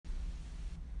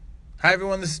Hi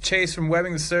everyone, this is Chase from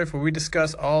Webbing the Surf, where we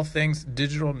discuss all things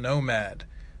digital nomad.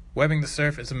 Webbing the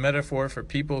Surf is a metaphor for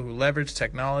people who leverage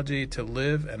technology to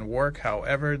live and work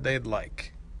however they'd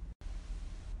like.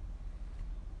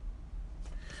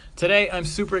 Today, I'm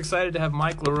super excited to have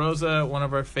Mike LaRosa, one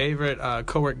of our favorite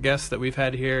co-work guests that we've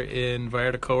had here in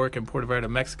Vallarta Co-work in Puerto Vallarta,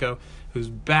 Mexico, who's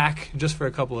back just for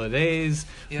a couple of days.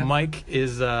 Yep. Mike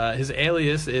is his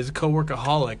alias is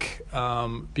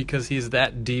Co-workaholic because he's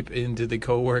that deep into the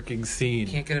co-working scene.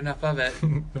 Can't get enough of it.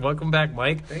 Welcome back,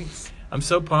 Mike. Thanks. I'm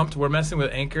so pumped. We're messing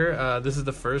with Anchor. This is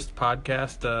the first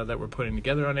podcast that we're putting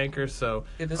together on Anchor, so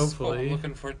this hopefully... is cool. I'm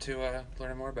looking forward to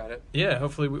learning more about it. Yeah,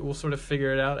 hopefully we'll sort of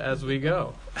figure it out as we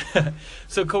go.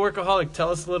 So Co-workaholic, tell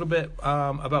us a little bit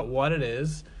about what it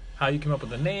is, how you came up with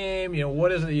the name,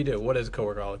 what is it you do? What is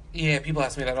Co-workaholic? Yeah, people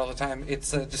ask me that all the time.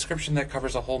 It's a description that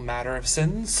covers a whole matter of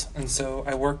sins. And so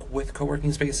I work with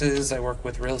co-working spaces, I work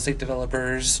with real estate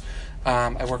developers,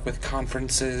 I work with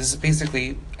conferences.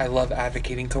 Basically, I love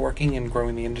advocating co-working and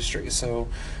growing the industry. So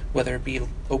whether it be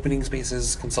opening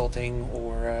spaces, consulting,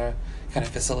 or kind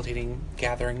of facilitating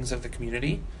gatherings of the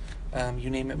community,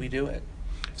 you name it, we do it.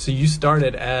 So you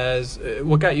started as,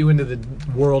 what got you into the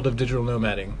world of digital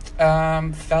nomading?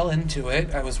 Fell into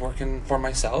it. I was working for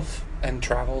myself and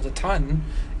traveled a ton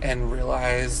and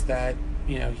realized that,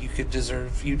 you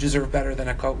deserve better than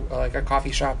a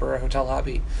coffee shop or a hotel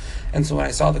lobby. And so when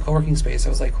I saw the co-working space, I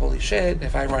was like, holy shit,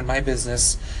 if I run my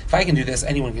business, if I can do this,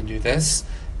 anyone can do this.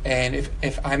 And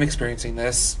if I'm experiencing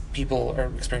this, people are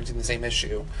experiencing the same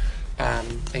issue.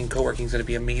 And co-working is going to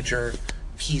be a major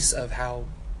piece of how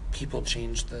people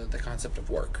change the concept of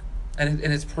work. And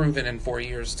it's proven in 4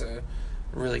 years to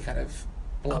really kind of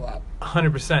blow up.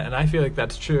 100%, and I feel like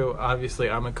that's true. Obviously,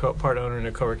 I'm a part owner in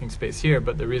a co-working space here,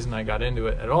 but the reason I got into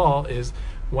it at all is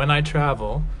when I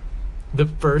travel, the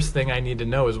first thing I need to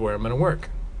know is where I'm going to work.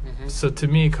 Mm-hmm. So to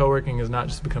me, co-working has not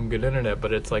just become good internet,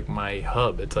 but it's like my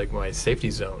hub. It's like my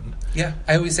safety zone. Yeah,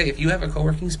 I always say if you have a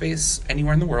co-working space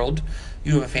anywhere in the world,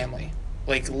 you have a family.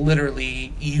 Like,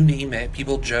 literally, you name it,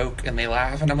 people joke and they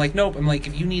laugh. And I'm like, nope. I'm like,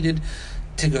 if you needed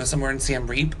to go somewhere in Siem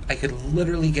Reap, I could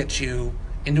literally get you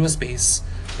into a space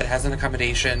that has an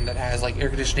accommodation, that has, like, air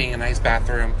conditioning, a nice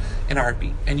bathroom, in a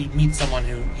heartbeat. And you'd meet someone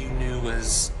who you knew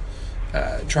was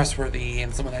trustworthy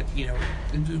and someone that,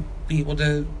 would be able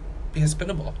to be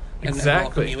hospitable. And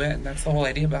welcome you in. That's the whole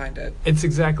idea behind it. It's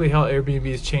exactly how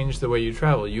Airbnb has changed the way you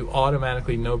travel. You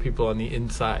automatically know people on the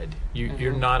inside.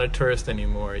 You're not a tourist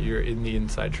anymore. You're in the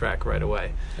inside track right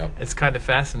away. Yep. It's kind of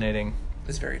fascinating.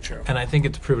 It's very true. And I think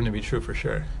it's proven to be true for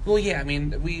sure. Well, yeah, I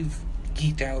mean, we've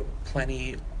geeked out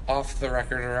plenty off the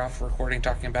record or off recording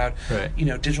talking about,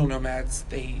 digital nomads.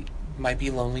 They might be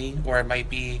lonely, or it might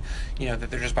be, that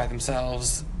they're just by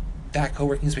themselves. That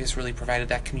co-working space really provided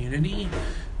that community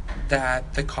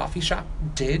that the coffee shop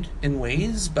did in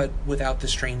ways, but without the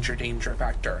stranger danger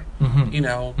factor.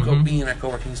 Mm-hmm. Being in a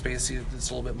co-working space, it's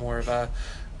a little bit more of a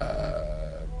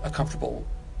comfortable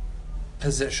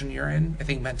position you're in, I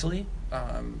think, mentally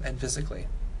and physically.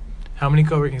 How many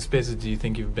co-working spaces do you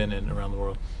think you've been in around the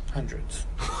world? Hundreds.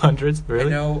 Hundreds?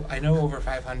 Really? I know over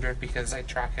 500 because I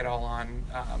track it all on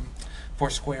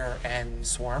Foursquare and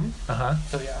Swarm. Uh-huh.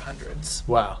 So yeah, hundreds.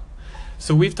 Wow.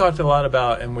 So we've talked a lot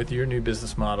about, and with your new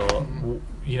business model,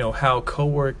 mm-hmm. How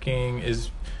co-working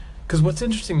is, because what's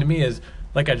interesting to me is,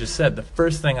 like I just said, the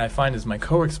first thing I find is my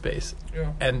co-work space.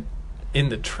 Yeah. And in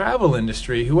the travel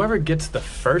industry, whoever gets the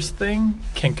first thing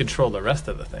can control the rest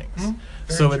of the things. Mm-hmm.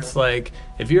 So true. It's like,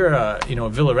 if you're a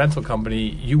villa rental company,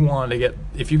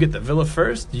 if you get the villa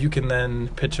first, you can then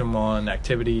pitch them on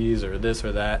activities or this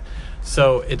or that.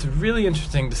 So it's really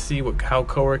interesting to see how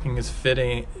co-working is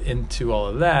fitting into all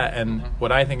of that, and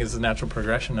what I think is the natural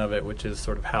progression of it, which is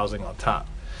sort of housing on top.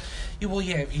 Yeah, well,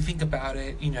 yeah, if you think about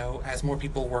it, as more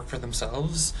people work for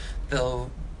themselves, they'll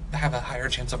have a higher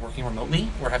chance of working remotely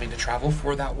or having to travel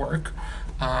for that work.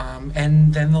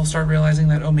 And then they'll start realizing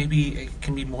that, maybe it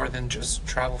can be more than just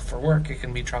travel for work. It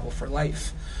can be travel for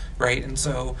life, right? And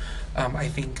so I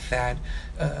think that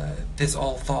this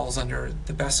all falls under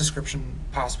the best description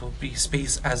possible, be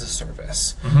space as a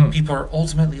service. Mm-hmm. People are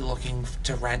ultimately looking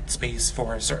to rent space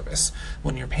for a service.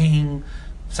 When you're paying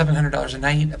 $700 a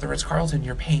night at the Ritz-Carlton,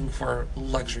 you're paying for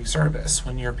luxury service.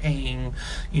 When you're paying,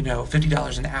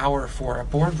 $50 an hour for a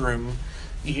boardroom,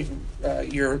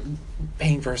 you're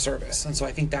paying for a service. And so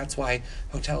I think that's why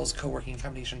hotels, co-working,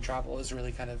 accommodation, travel is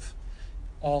really kind of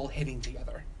all hitting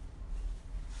together.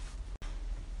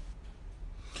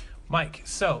 Mike,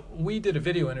 so we did a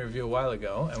video interview a while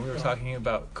ago, and we were talking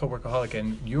about Co-workaholic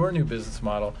and your new business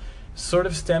model, sort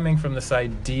of stemming from this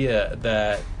idea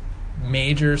that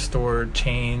major store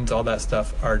chains, all that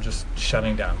stuff, are just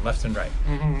shutting down left and right.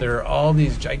 There are all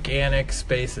these gigantic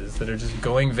spaces that are just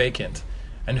going vacant.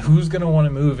 And who's going to want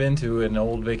to move into an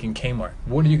old vacant Kmart?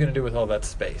 What are you going to do with all that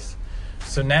space?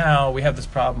 So now we have this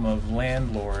problem of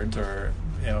landlords or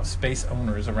space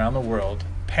owners around the world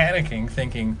panicking,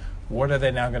 thinking, what are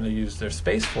they now going to use their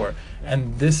space for?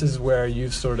 And this is where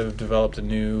you've sort of developed a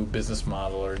new business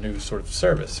model or a new sort of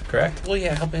service, correct? Well,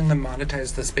 yeah, helping them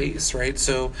monetize the space, right?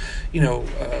 So,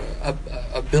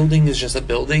 a building is just a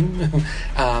building.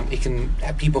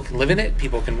 People can live in it,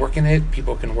 people can work in it,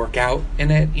 people can work out in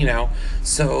it,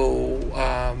 So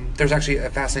there's actually a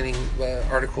fascinating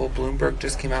article Bloomberg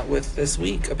just came out with this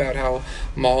week about how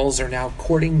malls are now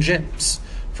courting gyms.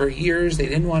 For years, they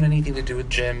didn't want anything to do with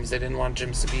gyms. They didn't want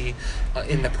gyms to be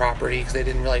in the property because they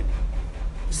didn't really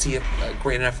see a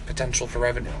great enough potential for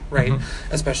revenue, right?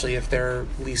 Especially if their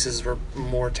leases were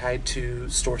more tied to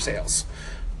store sales.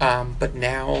 But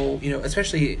now,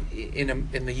 especially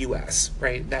in the U.S.,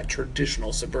 right, that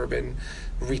traditional suburban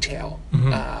retail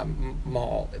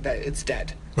mall, that it's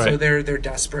dead. Right. So they're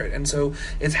desperate, and so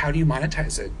it's how do you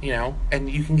monetize it, And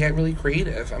you can get really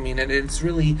creative. I mean, and it's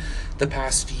really the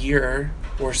past year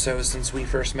or so since we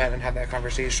first met and had that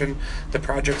conversation. The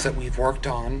projects that we've worked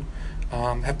on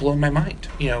have blown my mind.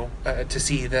 To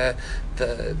see the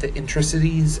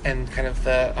intricacies and kind of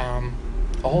the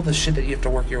all the shit that you have to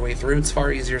work your way through. It's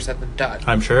far easier said than done.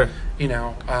 I'm sure.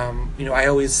 I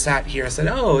always sat here and said,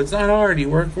 "Oh, it's not hard. You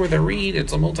work with a REIT.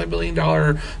 It's a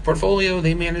multi-billion-dollar portfolio.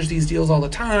 They manage these deals all the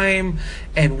time."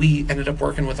 And we ended up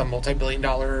working with a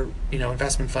multi-billion-dollar,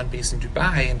 investment fund based in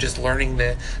Dubai, and just learning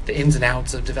the ins and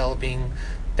outs of developing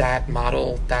that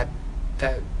model, that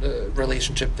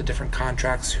relationship, the different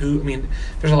contracts.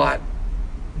 There's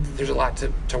a lot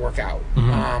to work out.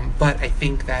 But I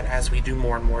think that as we do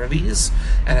more and more of these,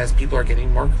 and as people are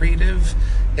getting more creative,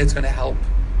 it's going to help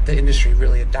the industry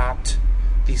really adopt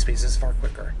these spaces far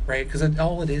quicker, right? Because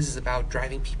all it is about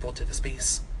driving people to the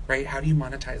space, right? How do you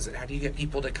monetize it? How do you get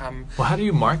people to come? Well, how do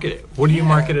you market it? What do you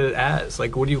market it as?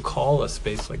 Like, what do you call a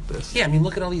space like this? Yeah,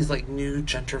 look at all these new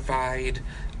gentrified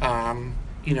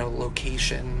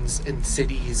locations in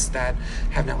cities that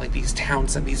have now these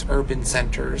towns and these urban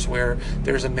centers where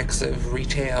there's a mix of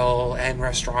retail and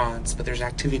restaurants, but there's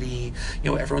activity.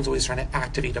 Everyone's always trying to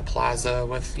activate a plaza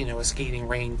with, a skating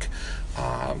rink,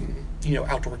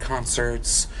 outdoor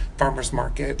concerts, farmers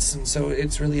markets. And so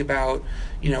it's really about,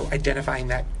 identifying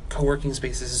that co-working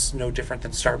spaces is no different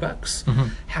than Starbucks,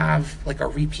 have a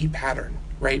repeat pattern,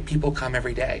 right? People come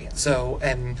every day. So,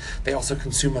 and they also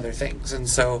consume other things. And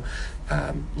so,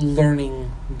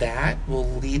 learning that will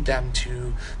lead them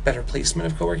to better placement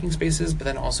of co-working spaces, but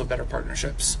then also better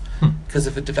partnerships. Because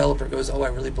if a developer goes, "Oh, I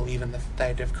really believe in the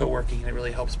idea of co-working and it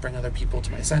really helps bring other people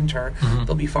to my center,"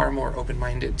 they'll be far more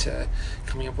open-minded to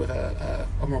coming up with a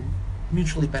more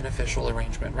mutually beneficial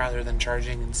arrangement rather than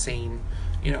charging insane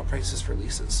prices for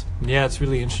leases. Yeah, it's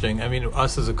really interesting.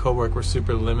 Us as a co-work, we're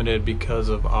super limited because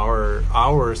of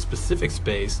our specific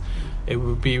space. It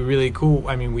would be really cool.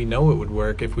 We know it would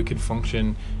work if we could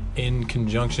function in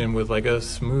conjunction with a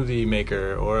smoothie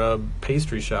maker or a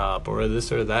pastry shop or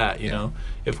this or that,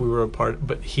 if we were a part.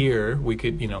 But here we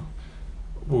could,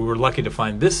 we were lucky to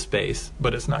find this space,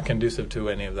 but it's not conducive to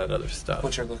any of that other stuff.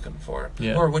 What you're looking for.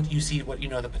 Yeah. Or what you see, what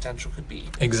the potential could be.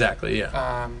 Exactly,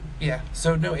 yeah.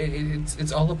 So no,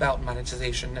 it's all about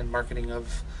monetization and marketing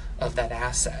of that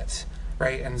asset,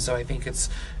 right? And so I think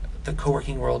the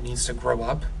co-working world needs to grow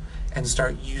up and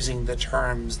start using the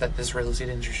terms that this real estate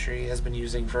industry has been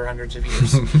using for hundreds of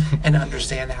years and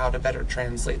understand how to better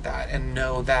translate that and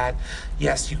know that,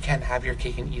 yes, you can have your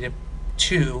cake and eat it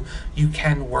too. You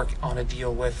can work on a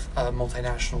deal with a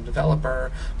multinational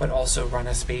developer, but also run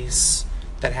a space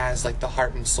that has the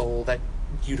heart and soul that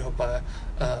you'd hope a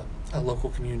local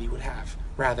community would have,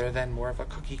 rather than more of a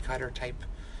cookie cutter type,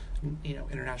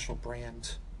 international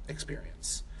brand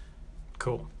experience.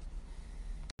 Cool.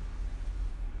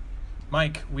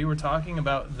 Mike, we were talking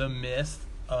about the myth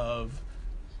of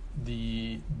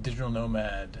the digital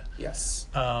nomad. Yes.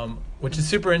 Which is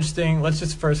super interesting. Let's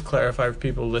just first clarify for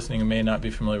people listening who may not be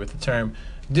familiar with the term.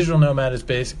 Digital nomad is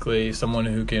basically someone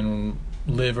who can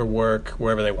live or work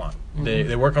wherever they want.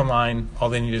 They work online. All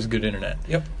they need is good internet.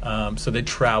 Yep. So they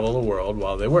travel the world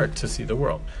while they work to see the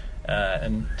world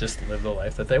and just live the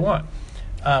life that they want.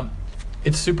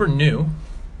 It's super new.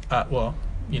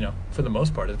 For the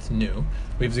most part, it's new.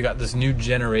 We've got this new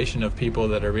generation of people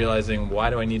that are realizing, why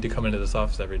do I need to come into this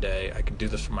office every day? I could do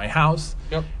this from my house.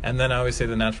 Yep. And then I always say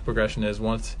the natural progression is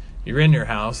once you're in your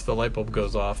house, the light bulb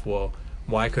goes off. Well,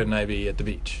 why couldn't I be at the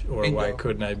beach? Or Bingo. why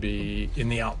couldn't I be in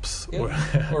the Alps?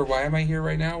 Yep. Or why am I here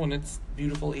right now when it's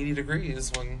beautiful 80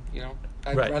 degrees when,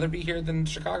 I'd Right. rather be here than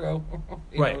Chicago.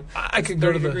 Right. I It's could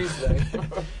go to 30 the degrees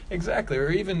today. exactly,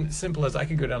 or even simple as I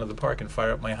could go down to the park and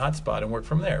fire up my hotspot and work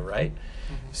from there, right?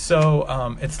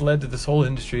 So it's led to this whole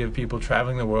industry of people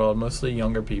traveling the world, mostly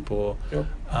younger people.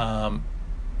 Yep.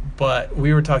 But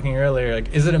we were talking earlier,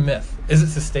 like, is it a myth? Is it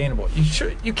sustainable?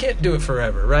 You can't do it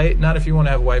forever, right? Not if you want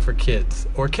to have a wife or kids,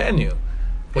 or can you?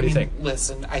 What do you think?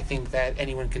 Listen, I think that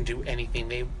anyone can do anything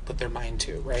they put their mind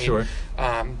to, right? Sure.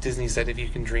 Disney said if you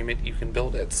can dream it, you can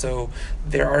build it. So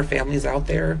there are families out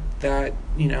there that,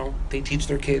 they teach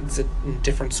their kids in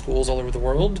different schools all over the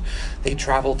world. They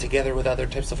travel together with other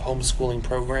types of homeschooling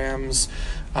programs.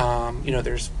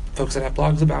 There's folks that have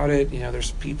blogs about it.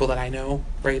 There's people that I know,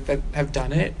 right, that have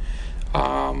done it.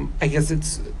 I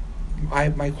guess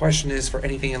my question is, for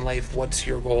anything in life, what's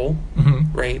your goal,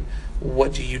 right?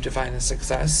 What do you define as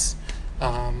success?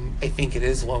 I think it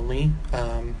is lonely.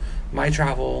 My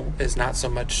travel is not so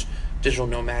much digital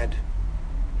nomad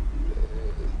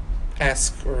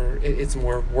esque, or it's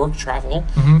more work travel.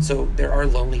 So there are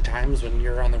lonely times when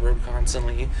you're on the road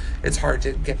constantly. It's hard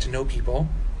to get to know people.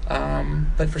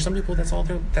 But for some people, that's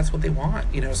what they want.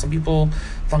 Some people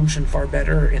function far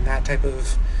better in that type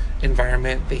of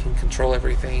environment. They can control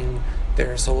everything.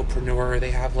 They're a solopreneur.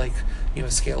 They have a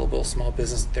scalable small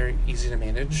business. They're easy to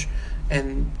manage,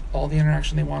 and all the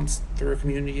interaction they want through a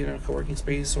community in a co-working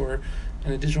space or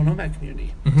in a digital nomad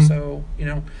community. So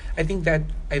I think that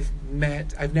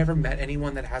I've never met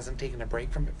anyone that hasn't taken a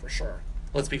break from it, for sure.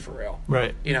 Let's be for real.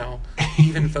 Right.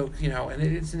 Even folks, and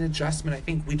it's an adjustment. I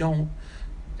think we don't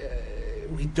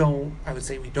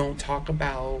talk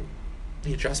about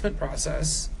the adjustment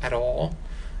process at all.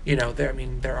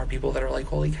 There are people that are like,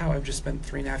 holy cow, I've just spent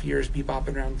 3.5 years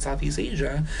bebopping around Southeast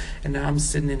Asia, and now I'm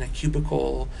sitting in a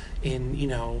cubicle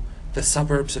in, the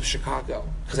suburbs of Chicago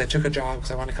because I took a job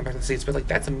because I want to come back to the States. But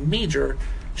that's a major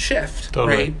shift,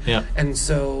 Totally. right? Yeah. And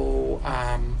so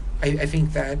I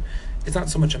think that it's not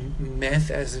so much a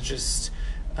myth as it's just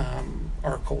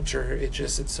our culture.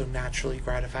 It's so naturally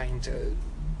gratifying to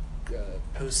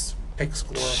post pics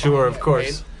galore. Sure, of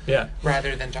course. Right? Yeah.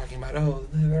 Rather than talking about,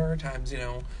 there are times,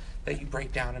 that you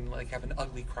break down and have an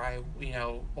ugly cry,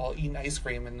 while eating ice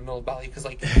cream in the middle of Bali because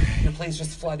your place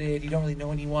just flooded, you don't really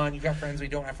know anyone, you've got friends, but you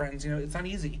don't have friends. It's not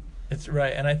easy. It's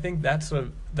right, and I think that sort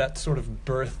of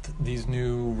birthed these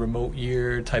new remote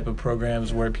year type of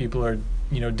programs where people are,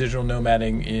 digital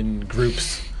nomading in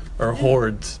groups or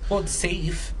hordes. Well, it's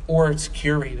safe or it's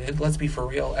curated. Let's be for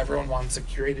real. Everyone wants a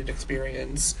curated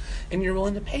experience, and you're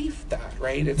willing to pay for that,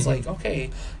 right? It's okay,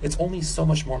 it's only so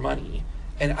much more money,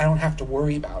 and I don't have to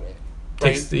worry about it.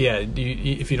 Right?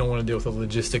 If you don't want to deal with the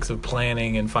logistics of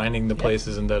planning and finding the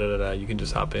places and you can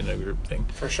just hop in a group thing.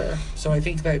 For sure. So I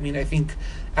think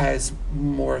as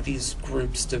more of these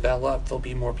groups develop, there'll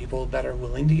be more people that are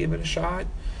willing to give it a shot.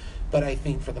 But I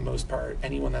think for the most part,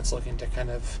 anyone that's looking to kind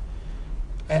of,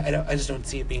 I just don't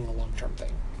see it being a long-term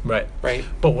thing. Right. Right.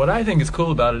 But what I think is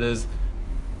cool about it is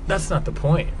that's not the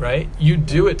point, right? You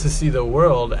do it to see the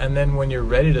world, and then when you're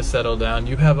ready to settle down,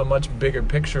 you have a much bigger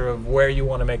picture of where you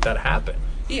want to make that happen.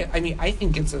 Yeah, I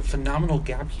think it's a phenomenal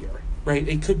gap year, right?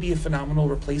 It could be a phenomenal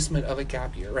replacement of a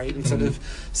gap year, right? Instead of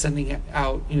sending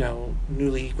out,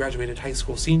 newly graduated high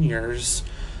school seniors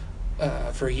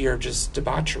for a year of just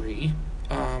debauchery,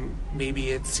 maybe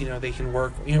it's, they can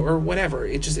work, or whatever.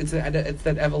 It's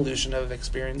that evolution of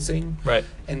experiencing, right,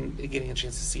 and getting a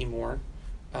chance to see more,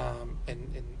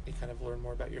 and kind of learn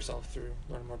more about yourself through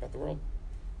learning more about the world.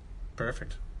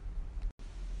 Perfect.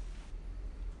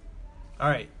 All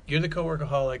right, you're the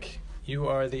co-workaholic. You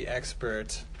are the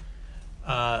expert.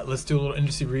 Let's do a little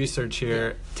industry research here.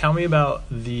 Yeah. Tell me about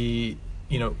the,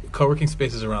 co-working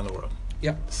spaces around the world.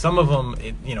 Yeah. Some of them,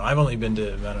 I've only been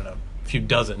to, a few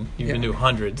dozen. You've been to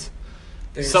hundreds.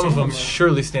 Some of them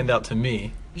surely stand out to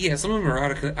me. Yeah, some of them are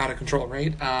out of control,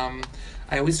 right?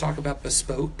 I always talk about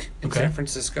Bespoke in San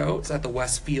Francisco. It's at the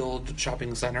Westfield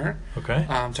Shopping Center. Okay.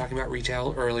 Talking about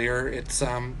retail earlier. It's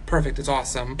perfect. It's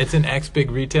awesome. It's an big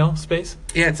retail space?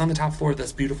 Yeah, it's on the top floor of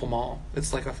this beautiful mall.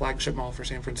 It's like a flagship mall for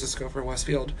San Francisco, for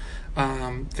Westfield.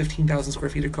 15,000 square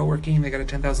feet of co-working. They got a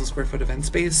 10,000 square foot event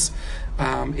space.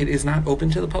 It is not open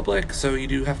to the public, so you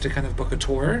do have to kind of book a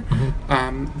tour.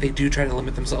 They do try to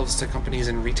limit themselves to companies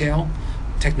in retail.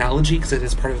 Technology, because it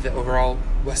is part of the overall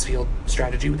Westfield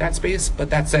strategy with that space.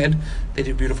 But that said, they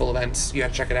do beautiful events. You got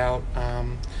to check it out.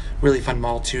 Really fun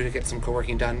mall too to get some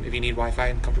co-working done if you need Wi-Fi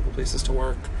and comfortable places to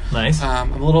work. Nice.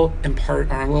 I'm a little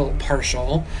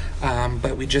partial,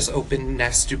 but we just opened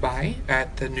Nest Dubai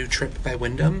at the new Trip by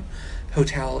Wyndham.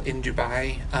 hotel in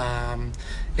Dubai.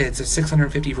 It's a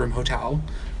 650 room hotel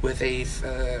with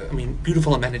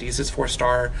beautiful amenities. It's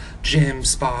 4-star gym,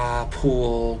 spa,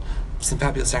 pool, some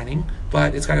fabulous dining,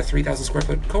 but it's got a 3,000 square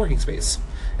foot co-working space.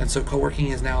 And so co-working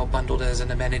is now bundled as an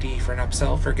amenity for an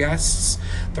upsell for guests.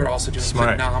 They're also doing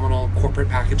phenomenal corporate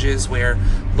packages where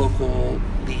locally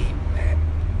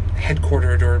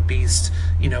headquartered or based,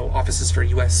 offices for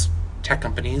U.S. tech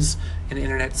companies in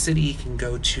Internet City can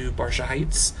go to Barsha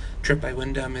Heights. Trip by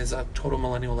Wyndham is a total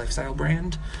millennial lifestyle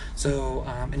brand. So,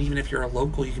 and even if you're a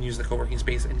local, you can use the co-working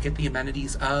space and get the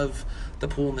amenities of the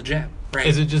pool and the gym, right?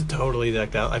 Is it just totally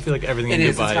decked out? I feel like everything in It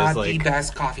is. Dubai It's got is like the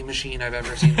best coffee machine I've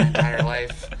ever seen in my entire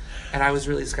life. And I was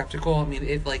really skeptical. I mean,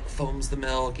 it like foams the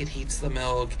milk, it heats the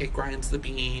milk, it grinds the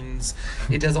beans,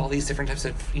 it does all these different types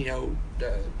of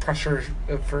pressure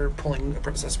for pulling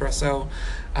espresso.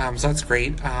 So that's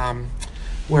great.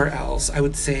 Where else? I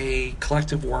would say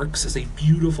Collective Works is a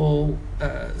beautiful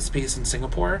space in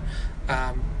Singapore.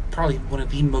 Probably one of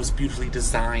the most beautifully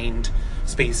designed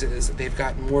spaces. They've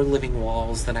got more living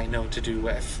walls than I know what to do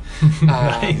with.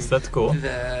 Nice, that's cool.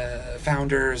 The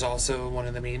founder is also one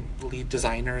of the main lead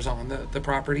designers on the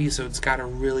property, so it's got a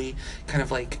really kind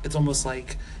of like, it's almost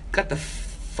like got the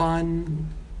fun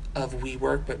of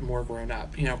WeWork but more grown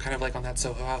up, kind of like on that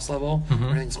Soho House level.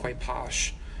 Everything's quite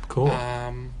posh. Cool.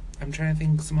 I'm trying to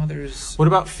think some others. What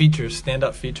about features,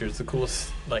 standout features, the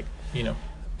coolest,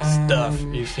 stuff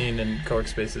you've seen in co-work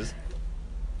spaces?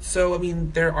 So,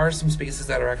 there are some spaces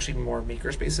that are actually more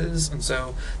maker spaces, and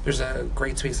so there's a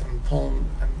great space I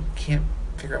can't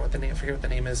figure out what the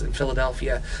name is, in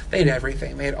Philadelphia. They had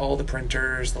everything. They had all the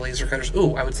printers, the laser cutters.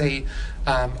 Ooh, I would say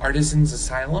Artisans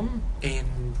Asylum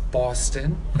in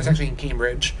Boston. It's actually in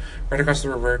Cambridge, right across the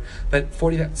river, but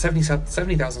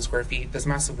 70,000 square feet, this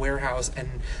massive warehouse,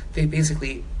 and they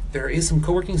basically, there is some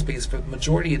co-working space, but the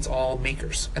majority it's all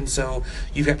makers. And so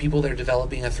you've got people that are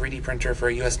developing a 3D printer for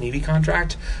a U.S. Navy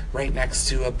contract right next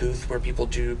to a booth where people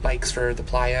do bikes for the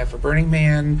Playa for Burning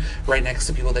Man, right next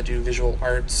to people that do visual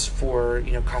arts for,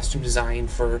 costume design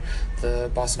for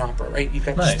the Boston Opera, right? You've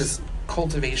got just this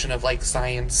cultivation of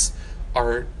science,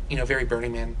 art, very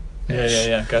Burning Man.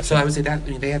 Yeah. Gotcha. So I would say that,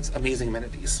 they have amazing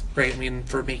amenities, right?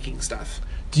 For making stuff.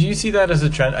 Do you see that as a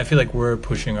trend? I feel like we're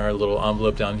pushing our little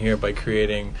envelope down here by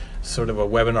creating sort of a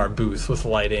webinar booth with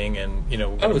lighting and,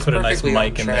 put a nice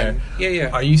mic in there.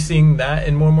 Yeah. Are you seeing that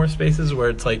in more and more spaces where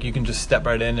it's like you can just step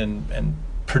right in and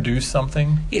produce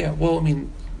something? Yeah, well,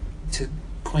 to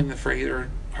coin the phrase or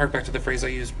hark back to the phrase I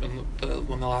used in one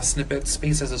of the last snippets,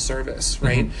 space as a service,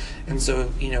 right? And so,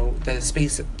 the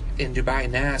space in Dubai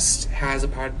Nest has a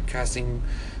podcasting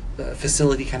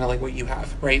facility kind of like what you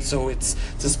have, right? So it's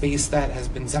a space that has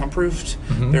been soundproofed.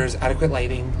 There's adequate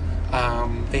lighting.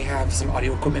 They have some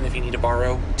audio equipment if you need to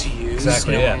borrow to use,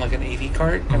 on like an AV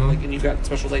cart, and you've got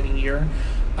special lighting here.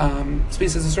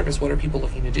 Space as a service, what are people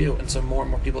looking to do? And so more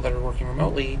and more people that are working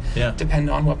remotely depend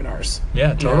on webinars.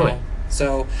 Yeah, totally.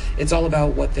 So it's all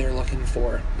about what they're looking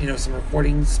for. Some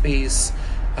recording space,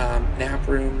 nap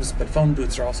rooms, but phone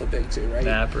booths are also big too, right?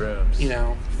 Nap rooms.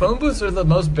 Phone booths are the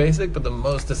most basic, but the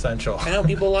most essential. I know,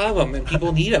 people love them, and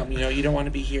people need them. You don't want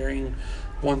to be hearing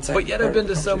one side. But yet I've been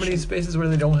to so many spaces where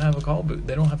they don't have a call booth.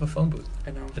 They don't have a phone booth.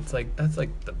 I know. It's like, that's like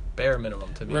the bare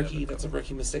minimum to me. That's a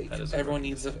rookie mistake. Everyone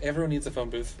needs a phone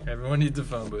booth. Everyone needs a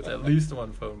phone booth. At least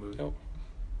one phone booth. Yep.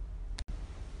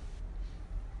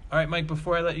 All right, Mike,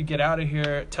 before I let you get out of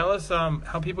here, tell us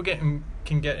how people can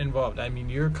get involved.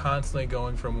 You're constantly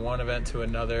going from one event to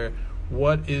another.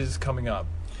 What is coming up?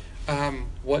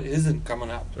 What isn't coming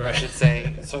up, right. I should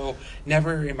say. So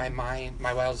never in my mind,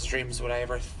 my wildest dreams, would I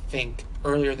ever think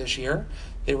earlier this year,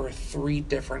 there were 3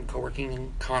 different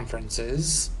co-working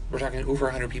conferences. We're talking over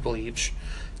 100 people each,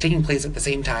 taking place at the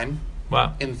same time.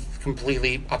 Wow. In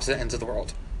completely opposite ends of the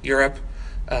world. Europe,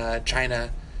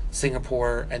 China,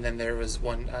 Singapore, and then there was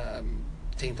one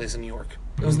taking place in New York.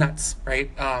 It was nuts, right?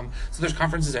 So there's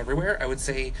conferences everywhere. I would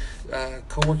say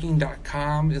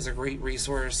coworking.com is a great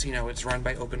resource. It's run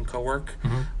by Open Cowork.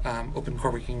 Open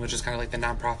Coworking, which is kind of like the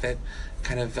nonprofit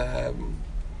kind of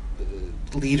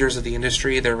leaders of the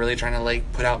industry. They're really trying to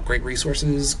put out great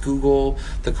resources. Google,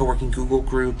 the Coworking Google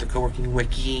group, the Coworking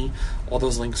Wiki, all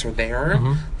those links are there.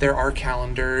 There are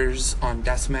calendars on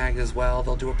DeskMag as well.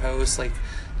 They'll do a post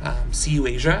CU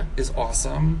Asia is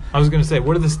awesome. I was going to say,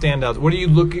 what are the standouts? What are you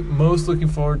most looking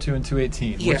forward to in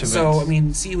 2018? Yeah,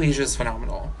 CU Asia is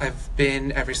phenomenal. I've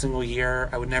been every single year.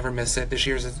 I would never miss it. This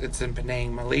year's it's in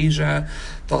Penang, Malaysia.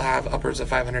 They'll have upwards of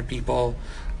 500 people.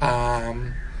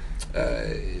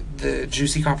 The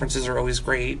Juicy conferences are always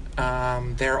great.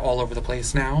 They're all over the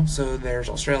place now. So there's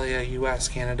Australia, US,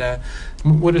 Canada.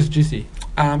 What is Juicy?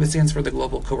 It stands for the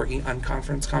Global Co-working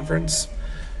Unconference Conference.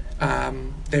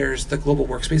 There's the Global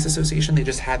Workspace Association. They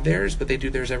just had theirs, but they do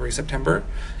theirs every September.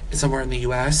 It's somewhere in the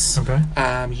U.S. Okay.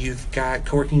 You've got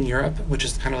Co-working Europe, which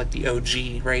is kind of like the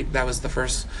OG, right? That was the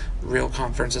first real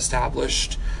conference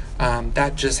established.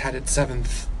 That just had its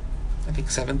seventh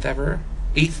ever,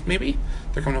 eighth maybe.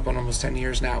 They're coming up on almost 10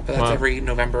 years now, but that's Wow. every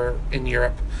November in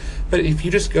Europe. But if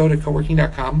you just go to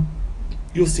coworking.com,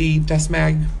 you'll see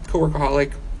DeskMag,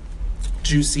 Coworkaholic,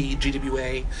 Juicy,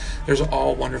 GWA. There's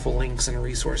all wonderful links and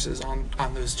resources on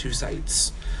those two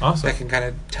sites Awesome. that can kind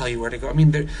of tell you where to go. I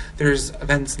mean, there's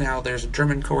events now. There's a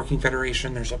German Co-working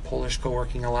Federation. There's a Polish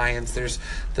Co-working Alliance. There's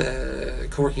the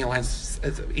Co-working Alliance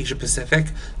of Asia Pacific.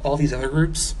 All these other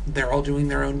groups, they're all doing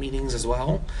their own meetings as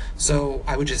well. So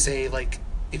I would just say, like,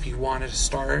 if you wanted to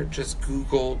start, just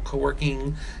Google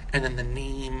co-working and then the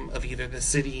name of either the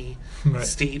city, Right.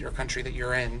 state, or country that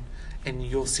you're in, and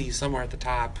you'll see somewhere at the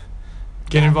top.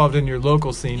 Get involved in your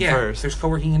local scene Yeah, first. there's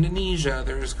co-working Indonesia.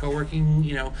 There's co-working,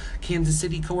 Kansas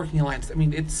City Co-working Alliance. I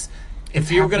mean, it's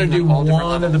If you were going to happening do on all different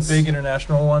one of the levels. big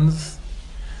international ones,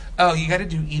 Oh, you got to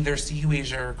do either CU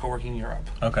Asia or Co-working Europe.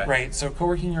 Okay. Right. So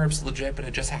Co-working Europe's legit, but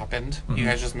it just happened. Mhm. You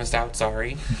guys just missed out.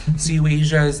 Sorry. CU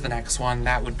Asia is the next one.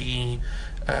 That would be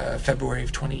February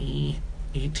of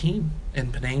 2018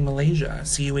 in Penang, Malaysia.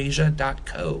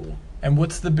 CUAsia.co. and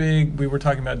what's the big? We were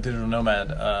talking about digital nomad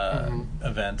Mhm.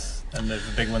 events, and there's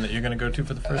a big one that you're going to go to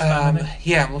for the first time. I think?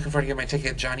 Yeah, I'm looking forward to get my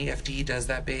ticket. Johnny FD does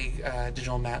that big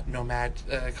digital nomad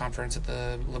conference at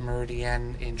the Le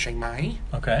Meridien in Chiang Mai.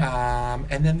 Okay.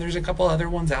 And then there's a couple other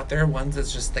ones out there. Ones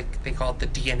that's just like they call it the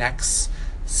DNX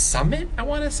Summit, I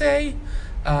want to say.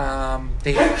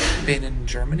 They've been in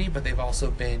Germany, but they've also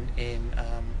been in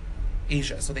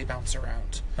Asia, so they bounce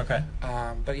around. Okay.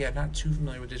 But yeah, not too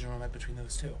familiar with digital nomad between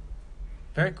those two.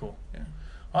 Very cool. Yeah.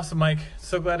 Awesome, Mike.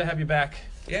 So glad to have you back.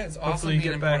 Yeah, it's awesome Hopefully you being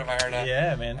get in back. Puerto Vallarta.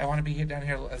 Yeah, man. I want to be here down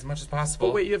here as much as possible.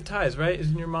 But wait, you have ties, right?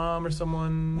 Isn't your mom or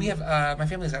someone? We have my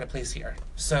family's got a place here,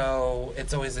 so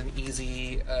it's always an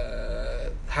easy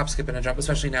hop, skip, and a jump.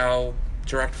 Especially now,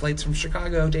 direct flights from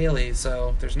Chicago daily.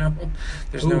 So there's no Ooh,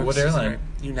 what excuses airline? there.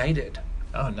 United.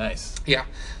 Oh, nice. Yeah,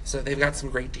 so they've got some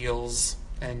great deals,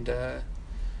 and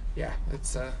yeah,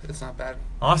 it's not bad.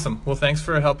 Awesome. Well, thanks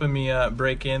for helping me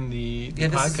break in the Yeah,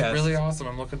 this podcast. is really awesome.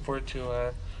 I'm looking forward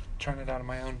to trying it out on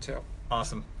my own too.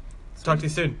 Awesome. Talk to you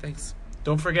soon. Thanks.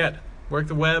 Don't forget, work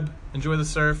the web, enjoy the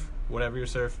surf, whatever your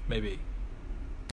surf may be.